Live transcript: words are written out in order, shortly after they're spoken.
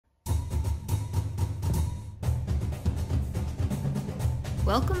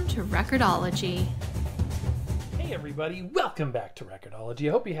Welcome to Record-ology. Hey everybody, welcome back to Record-ology.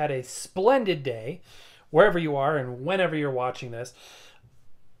 I hope you had a splendid day wherever you are and whenever you're watching this.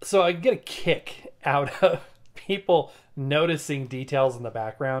 So I get a kick out of people noticing details in the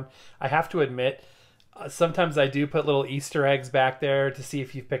background. I have to admit, sometimes I do put little Easter eggs back there to see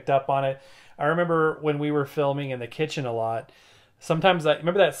if you've picked up on it. I remember when we were filming in the kitchen a lot, sometimes I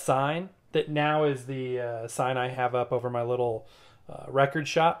remember that sign that now is the sign I have up over my little record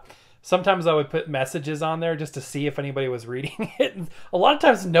shop. Sometimes I would put messages on there just to see if anybody was reading it. And a lot of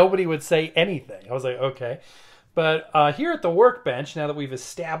times nobody would say anything. I was like, okay. But here at the workbench, now that we've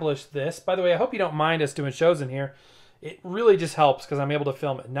established this, by the way, I hope you don't mind us doing shows in here. It really just helps because I'm able to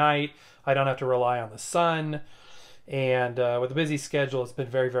film at night. I don't have to rely on the sun. And with a busy schedule, it's been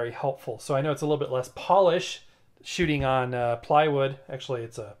very, very helpful. So I know it's a little bit less polish shooting on plywood. Actually,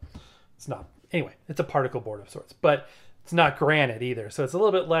 it's not. Anyway, it's a particle board of sorts. But it's not granite either. So it's a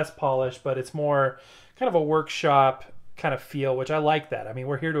little bit less polished, but it's more kind of a workshop kind of feel, which I like that. I mean,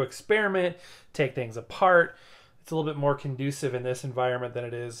 we're here to experiment, take things apart. It's a little bit more conducive in this environment than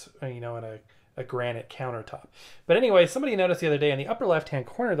it is, you know, in a granite countertop. But anyway, somebody noticed the other day in the upper left-hand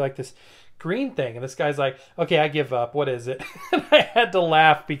corner, like this green thing. And this guy's like, okay, I give up. What is it? And I had to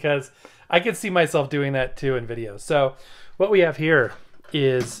laugh because I could see myself doing that too in videos. So what we have here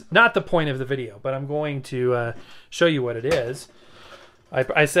is not the point of the video, but I'm going to show you what it is.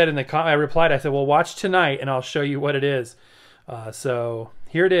 I said in the I replied, I said, well, watch tonight and I'll show you what it is. So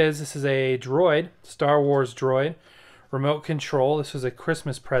here it is. This is a droid, Star Wars droid, remote control. This was a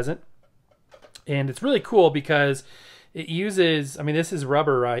Christmas present. And it's really cool because it uses, I mean, this is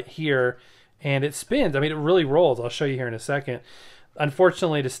rubber right here and it spins. I mean, it really rolls. I'll show you here in a second.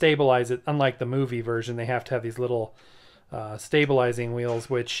 Unfortunately, to stabilize it, unlike the movie version, they have to have these little stabilizing wheels,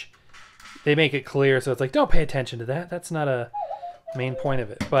 which they make it clear. So it's like, don't pay attention to that. That's not a main point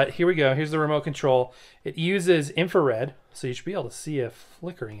of it. But here we go. Here's the remote control. It uses infrared. So you should be able to see a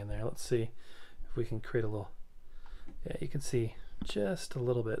flickering in there. Let's see if we can create a little. Yeah, you can see just a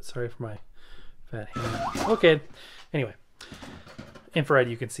little bit. Sorry for my fat hand. Okay. Anyway, infrared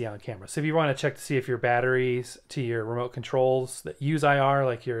you can see on camera. So if you want to check to see if your batteries to your remote controls that use IR,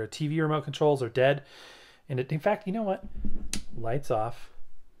 like your TV remote controls, are dead. And it, in fact, you know what? Lights off.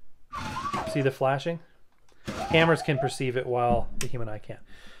 See the flashing? Cameras can perceive it while the human eye can't.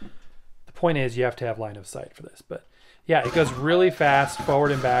 The point is you have to have line of sight for this. But yeah, it goes really fast,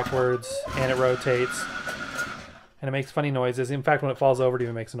 forward and backwards, and it rotates. And it makes funny noises. In fact, when it falls over, it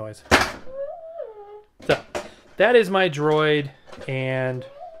even makes a noise. So that is my droid, and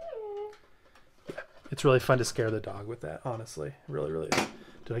yeah, it's really fun to scare the dog with that, honestly. It really, really is.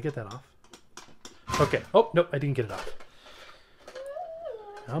 Did I get that off? Okay. Oh, nope, I didn't get it off.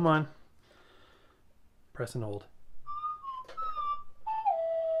 Come on. Press and hold.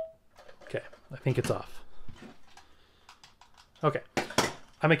 Okay, I think it's off. Okay.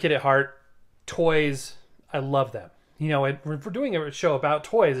 I'm a kid at heart. Toys, I love them. You know, if we're doing a show about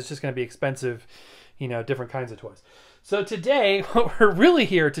toys, it's just going to be expensive, you know, different kinds of toys. So today, what we're really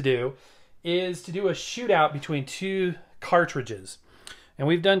here to do is to do a shootout between two cartridges. And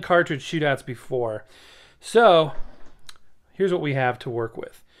we've done cartridge shootouts before. So here's what we have to work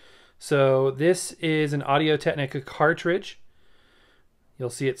with. So this is an Audio-Technica cartridge. You'll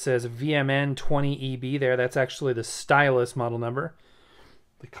see it says VM520EB there. That's actually the stylus model number.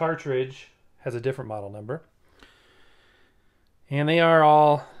 The cartridge has a different model number. And they are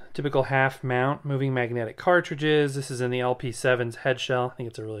all typical half mount moving magnetic cartridges. This is in the LP7's head shell. I think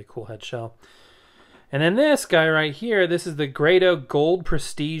it's a really cool head shell. And then this guy right here, this is the Grado Gold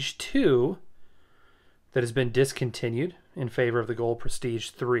Prestige 2 that has been discontinued in favor of the Gold Prestige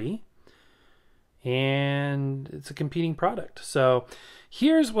 3. And it's a competing product. So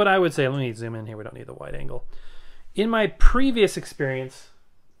here's what I would say. Let me zoom in here. We don't need the wide angle. In my previous experience,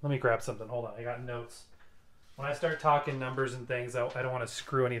 let me grab something. Hold on. I got notes. When I start talking numbers and things, I don't want to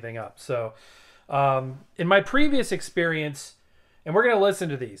screw anything up. So in my previous experience, and we're going to listen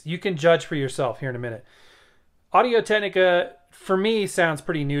to these. You can judge for yourself here in a minute. Audio-Technica, for me, sounds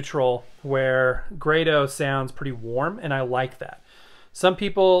pretty neutral, where Grado sounds pretty warm, and I like that. Some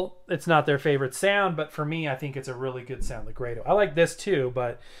people, it's not their favorite sound, but for me, I think it's a really good sound, the Grado. I like this too,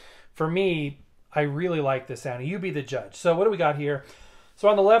 but for me, I really like this sound. You be the judge. So what do we got here? So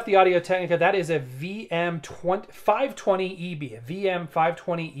on the left, the Audio-Technica, that is a VM520EB, a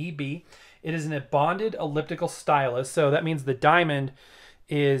VM520EB. It is a bonded elliptical stylus, so that means the diamond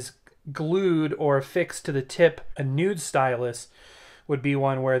is glued or affixed to the tip. A nude stylus would be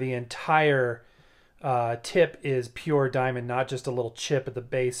one where the entire tip is pure diamond, not just a little chip at the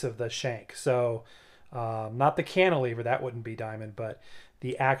base of the shank. So Not the cantilever, that wouldn't be diamond, but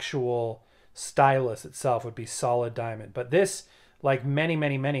the actual stylus itself would be solid diamond. But this, like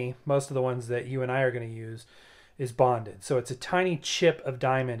many, most of the ones that you and I are going to use, is bonded. So it's a tiny chip of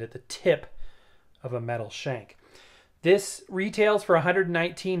diamond at the tip of a metal shank. This retails for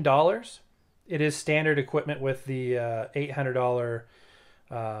 $119. It is standard equipment with the $800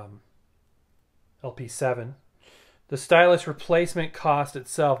 LP7. The stylus replacement cost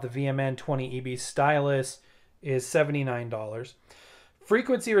itself, the VM520EB stylus, is $79.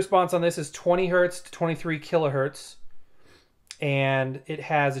 Frequency response on this is 20 hertz to 23 kilohertz, and it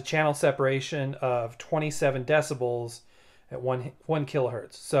has a channel separation of 27 decibels at 1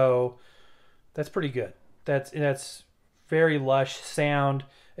 kilohertz. So that's pretty good. That's very lush sound.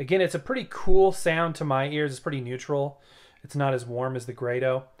 Again, it's a pretty cool sound to my ears. It's pretty neutral. It's not as warm as the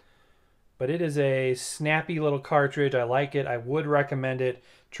Grado, but it is a snappy little cartridge. I like it. I would recommend it.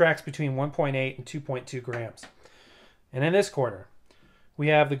 Tracks between 1.8 and 2.2 grams. And in this corner, we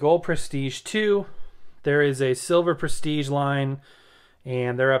have the Gold Prestige 2. There is a Silver Prestige line,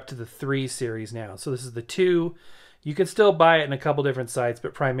 and they're up to the 3 series now. So this is the 2. You can still buy it in a couple different sites,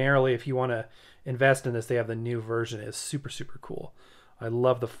 but primarily if you want to invest in this, they have the new version. It's super, super cool. I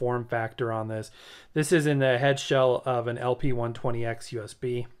love the form factor on this. This is in the head shell of an LP120X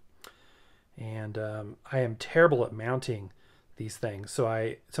USB. And I am terrible at mounting these things.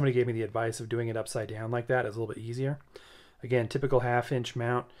 So somebody gave me the advice of doing it upside down like that. It's a little bit easier. Again, typical 1/2-inch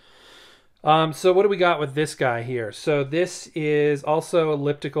mount. So what do we got with this guy here? So this is also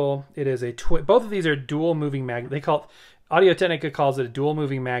elliptical. It is a twin. Both of these are dual moving magnet. They call it, Audio-Technica calls it a dual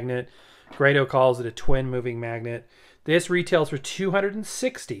moving magnet. Grado calls it a twin moving magnet. This retails for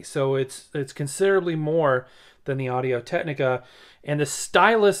 $260. So it's considerably more than the Audio-Technica. And the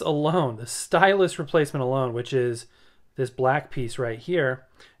stylus alone, the stylus replacement alone, which is this black piece right here.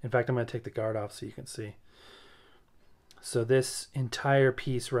 In fact, I'm going to take the guard off so you can see. So this entire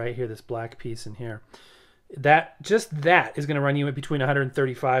piece right here, this black piece in here, that is going to run you between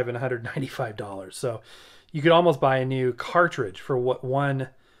 $135 and $195. So you could almost buy a new cartridge for what one,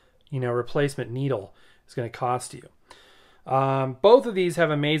 replacement needle is going to cost you. Both of these have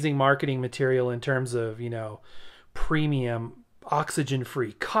amazing marketing material in terms of, premium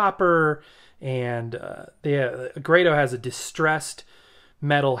oxygen-free copper, and Grado has a distressed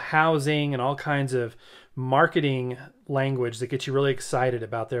metal housing and all kinds of marketing language that gets you really excited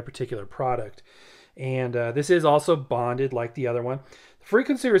about their particular product. And this is also bonded like the other one. The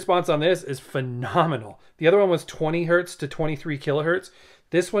frequency response on this is phenomenal. The other one was 20 hertz to 23 kilohertz.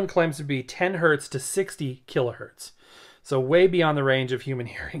 This one claims to be 10 hertz to 60 kilohertz. So way beyond the range of human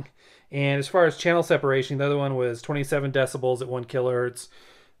hearing. And as far as channel separation, the other one was 27 decibels at 1 kilohertz.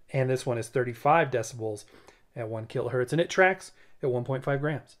 And this one is 35 decibels at 1 kilohertz. And it tracks at 1.5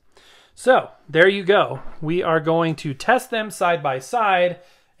 grams. So there you go. We are going to test them side by side.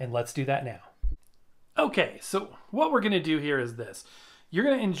 And let's do that now. Okay, so what we're going to do here is this. You're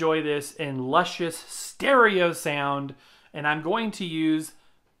going to enjoy this in luscious stereo sound. And I'm going to use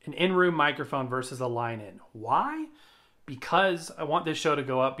an in-room microphone versus a line-in. Why? Because I want this show to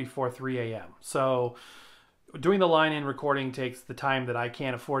go up before 3 a.m. So doing the line-in recording takes the time that I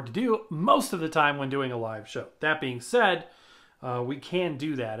can't afford to do most of the time when doing a live show. That being said, we can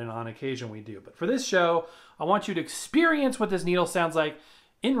do that, and on occasion we do. But for this show, I want you to experience what this needle sounds like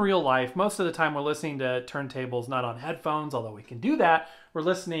in real life. Most of the time we're listening to turntables, not on headphones, although we can do that. We're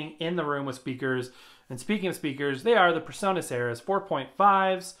listening in the room with speakers. And speaking of speakers, they are the PreSonus Eras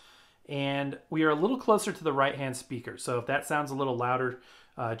 4.5s. And we are a little closer to the right-hand speaker. So if that sounds a little louder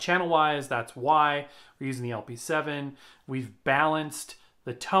channel-wise, that's why. We're using the LP7. We've balanced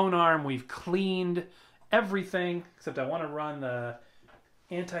the tone arm. We've cleaned everything, except I want to run the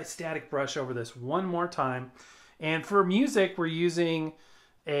anti-static brush over this one more time. And for music, we're using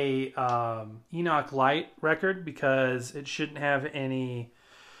a Enoch Light record because it shouldn't have any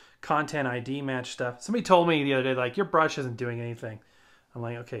content ID match stuff. Somebody told me the other day, like, your brush isn't doing anything. I'm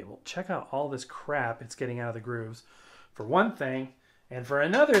like, okay, well, check out all this crap it's getting out of the grooves, for one thing. And for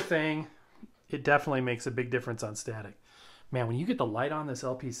another thing, it definitely makes a big difference on static. Man, when you get the light on this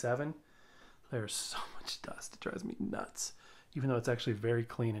LP7, there's so much dust. It drives me nuts, even though it's actually very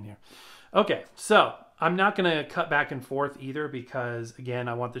clean in here. Okay, so I'm not going to cut back and forth either because, again,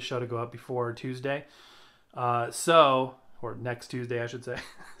 I want the show to go up before Tuesday. Or next Tuesday, I should say.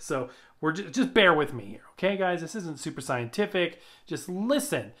 So we're just bear with me here, okay, guys? This isn't super scientific. Just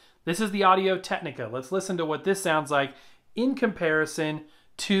listen. This is the Audio-Technica. Let's listen to what this sounds like in comparison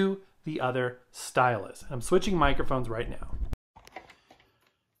to the other stylus. I'm switching microphones right now.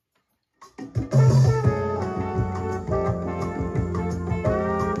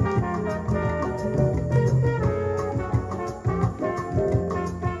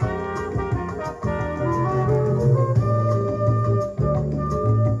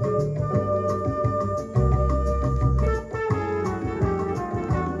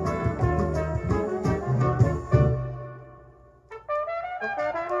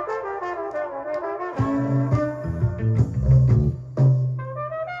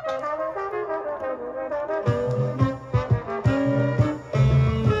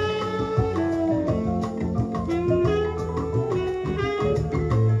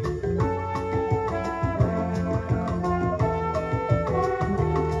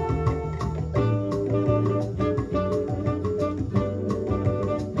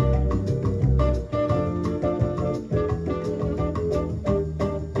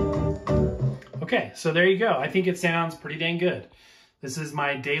 Okay, so there you go. I think it sounds pretty dang good. This is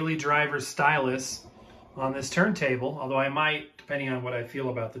my daily driver stylus on this turntable, although I might, depending on what I feel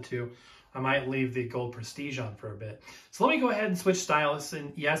about the two, I might leave the Gold Prestige on for a bit. So let me go ahead and switch stylus,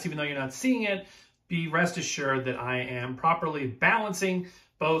 and yes, even though you're not seeing it, be rest assured that I am properly balancing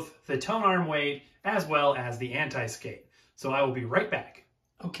both the tone arm weight as well as the anti-skate. So I will be right back.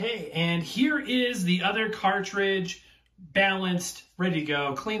 Okay, and here is the other cartridge, balanced, ready to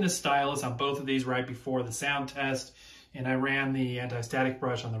go. Clean the stylus on both of these right before the sound test, and I ran the anti-static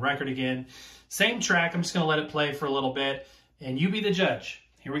brush on the record again. Same track, I'm just gonna let it play for a little bit, and you be the judge.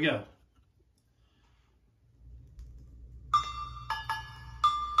 Here we go.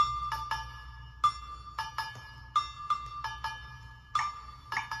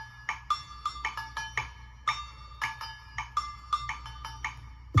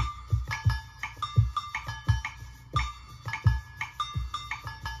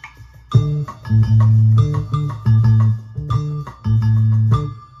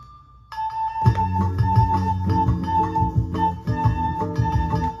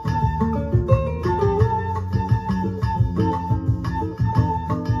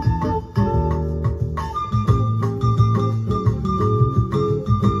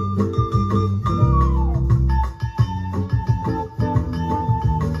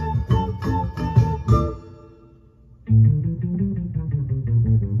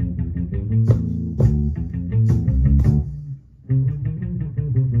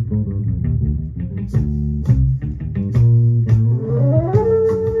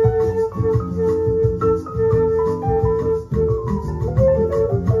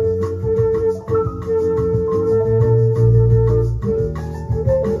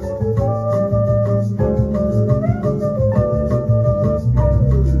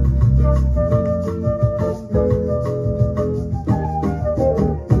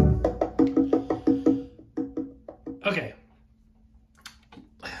 Okay.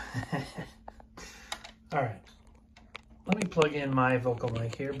 All right. Let me plug in my vocal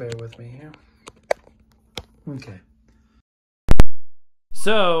mic here. Bear with me here. Okay.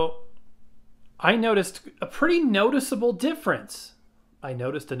 So I noticed a pretty noticeable difference.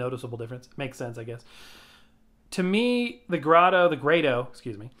 Makes sense, I guess. To me, the Grado,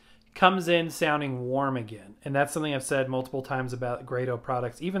 excuse me, comes in sounding warm again. And that's something I've said multiple times about Grado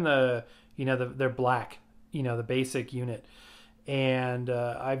products. Even they're black, the basic unit. And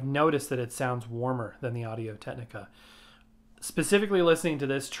I've noticed that it sounds warmer than the Audio-Technica. Specifically listening to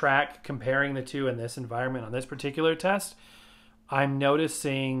this track, comparing the two in this environment on this particular test, I'm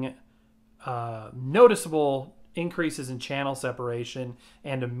noticing noticeable increases in channel separation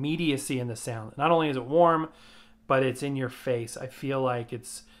and immediacy in the sound. Not only is it warm, but it's in your face. I feel like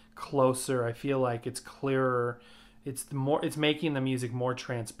it's closer. I feel like it's clearer. It's making the music more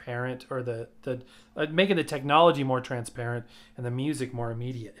transparent, or making the technology more transparent and the music more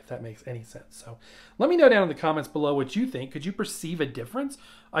immediate, if that makes any sense. So let me know down in the comments below what you think. Could you perceive a difference?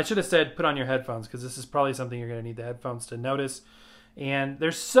 I should have said put on your headphones, because this is probably something you're going to need the headphones to notice. And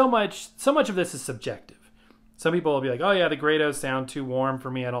there's so much of this is subjective. Some people will be like, oh yeah, the Grados sound too warm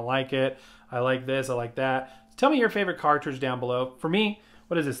for me. I don't like it. I like this. I like that. Tell me your favorite cartridge down below. For me,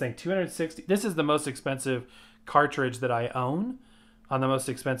 what is this thing? 260. This is the most expensive cartridge that I own on the most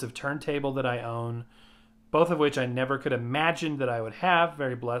expensive turntable that I own, both of which I never could imagine that I would have.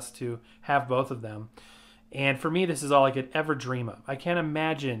 Very blessed to have both of them. And for me, this is all I could ever dream of. I can't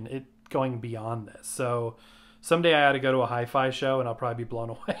imagine it going beyond this. So someday I ought to go to a hi-fi show and I'll probably be blown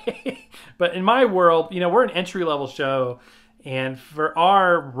away. But in my world, we're an entry-level show, and for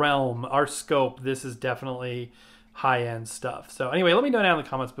our realm, our scope, this is definitely high-end stuff. So anyway, let me know down in the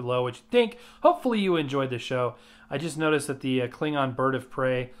comments below what you think. Hopefully you enjoyed the show. I just noticed that the Klingon Bird of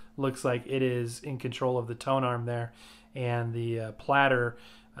Prey looks like it is in control of the tone arm there, and the platter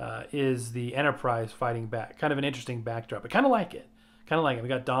is the Enterprise fighting back. Kind of an interesting backdrop. I kind of like it. We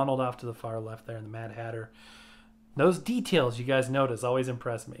got Donald off to the far left there, and the Mad Hatter. Those details you guys notice always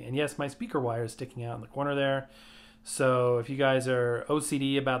impress me. And yes, my speaker wire is sticking out in the corner there. So if you guys are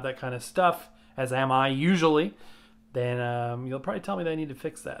OCD about that kind of stuff, as am I usually, then you'll probably tell me that I need to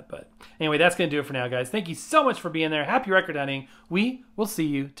fix that. But anyway, that's going to do it for now, guys. Thank you so much for being there. Happy record hunting. We will see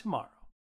you tomorrow.